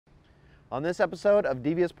On this episode of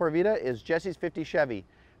Devious Vida is Jesse's 50 Chevy.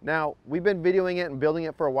 Now, we've been videoing it and building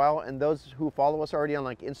it for a while, and those who follow us already on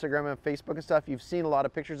like Instagram and Facebook and stuff, you've seen a lot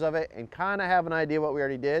of pictures of it and kind of have an idea what we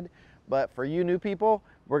already did. But for you new people,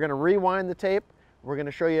 we're gonna rewind the tape. We're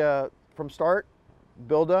gonna show you from start,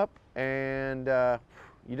 build up, and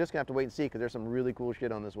you're just gonna have to wait and see because there's some really cool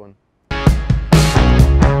shit on this one.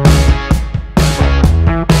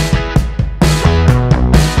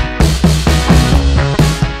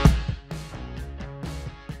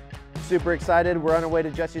 Super excited. We're on our way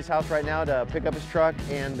to Jesse's house right now to pick up his truck,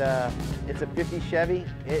 and it's a 50 Chevy.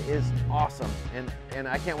 It is awesome, and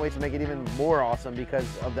I can't wait to make it even more awesome because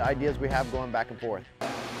of the ideas we have going back and forth.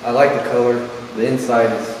 I like the color. The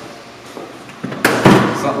inside is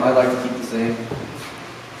something I like to keep the same.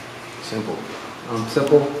 Simple.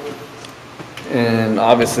 Simple. And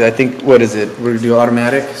obviously, I think, what is it? We're gonna do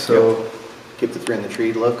automatic, so. Yep. Keep the 3 in the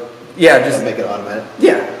tree look. Yeah, just make it automatic.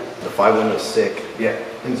 Yeah. The 5 window's sick. Yeah.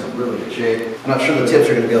 Things are really good shape. I'm not sure the tips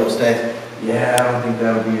are going to be able to stay. Yeah, I don't think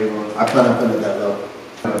that'll be able to. I plan on putting that though.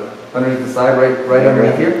 Underneath the side, right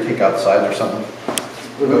underneath here? Take out the sides or something.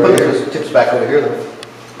 We're going to put those tips back over here though.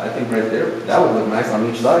 I think right there. That would look nice on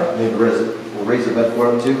each side. Maybe we'll raise the bed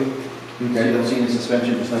for them too. You don't see any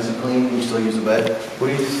suspension, just nice and clean. You still use the bed. What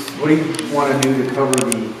do you want to do to cover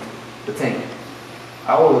the tank?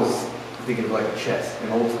 I was thinking of like a chest,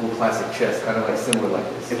 an old school classic chest, kind of like similar like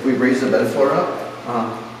this. If we raise the bed floor up,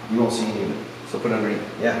 you won't see any of it. So put it underneath.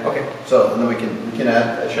 Yeah. Okay. So and then we can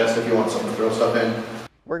add a chest if you want something to throw stuff in.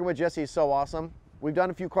 Working with Jesse is so awesome. We've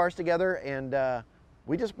done a few cars together, and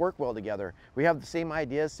we just work well together. We have the same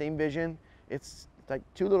ideas, same vision. It's like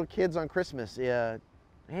 2 little kids on Christmas.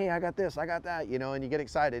 Hey, I got this, I got that, you know, and you get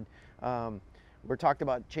excited. We're talked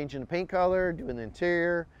about changing the paint color, doing the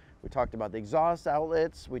interior. We talked about the exhaust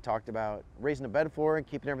outlets. We talked about raising the bed floor and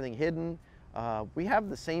keeping everything hidden. We have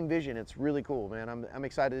the same vision. It's really cool, man. I'm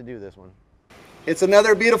excited to do this one. It's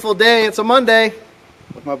another beautiful day. It's a Monday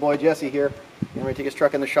with my boy Jesse here. I'm ready to take his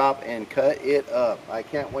truck in the shop and cut it up. I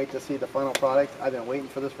can't wait to see the final product. I've been waiting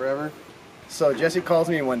for this forever. So Jesse calls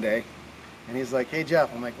me one day and he's like, hey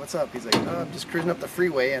Jeff. I'm like, what's up? He's like, oh, I'm just cruising up the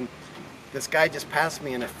freeway and this guy just passed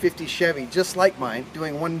me in a 50 Chevy just like mine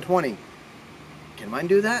doing 120. Can mine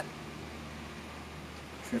do that?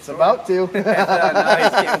 It's about to. Nice,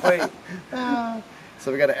 can't wait.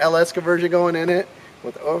 So we got an LS conversion going in it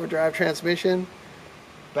with overdrive transmission.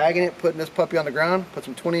 Bagging it, putting this puppy on the ground, put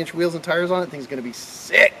some 20-inch wheels and tires on it. Thing's gonna be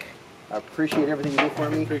sick. I appreciate everything you do for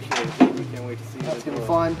me. Appreciate it. We can't wait to see That's gonna be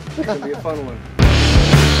fun. It's gonna be a fun one.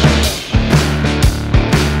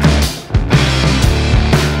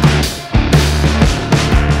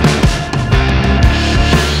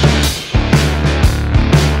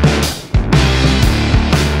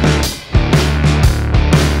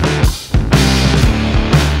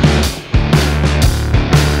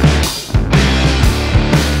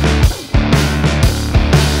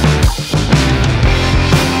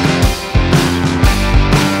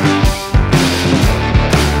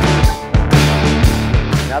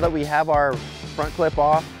 Now that we have our front clip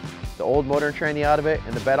off, the old motor and tranny out of it,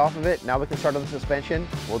 and the bed off of it, now we can start on the suspension.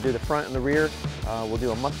 We'll do the front and the rear. We'll do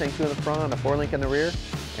a Mustang 2 in the front, a 4-link in the rear,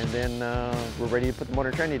 and then we're ready to put the motor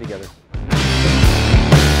and tranny together.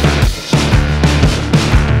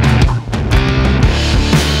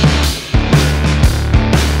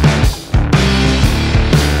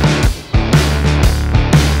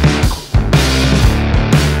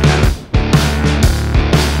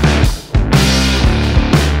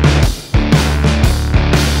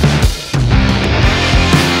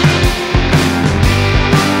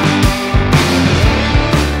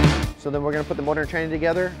 So then we're going to put the motor and tranny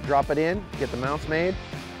together, drop it in, get the mounts made.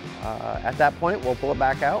 At that point, we'll pull it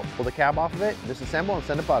back out, pull the cab off of it, disassemble, and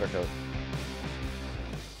send to powder coat.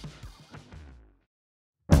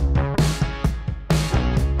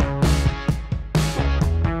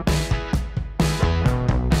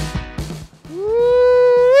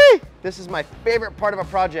 Woo-wee! This is my favorite part of a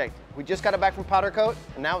project. We just got it back from powder coat,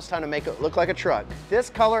 and now it's time to make it look like a truck. This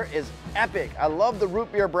color is epic. I love the root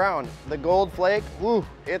beer brown. The gold flake, woo,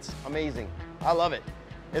 it's amazing. I love it.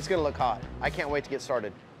 It's gonna look hot. I can't wait to get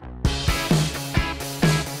started.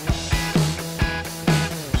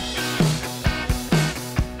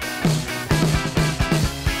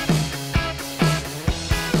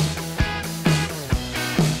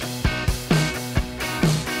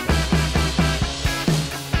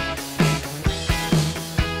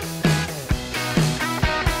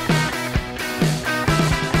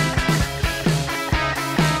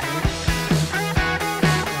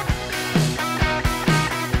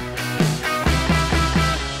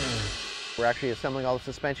 actually assembling all the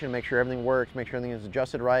suspension, make sure everything works, make sure everything is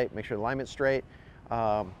adjusted right, make sure the alignment's straight.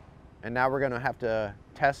 And now we're going to have to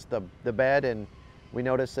test the bed, and we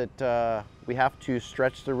noticed that we have to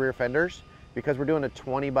stretch the rear fenders because we're doing a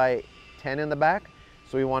 20 by 10 in the back.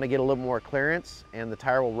 So we want to get a little more clearance, and the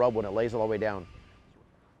tire will rub when it lays all the way down.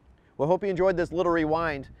 Well, hope you enjoyed this little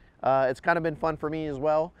rewind. It's kind of been fun for me as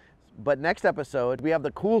well. But next episode, we have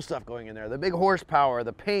the cool stuff going in there, the big horsepower,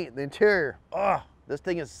 the paint, the interior. Oh, this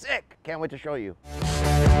thing is sick. Can't wait to show you.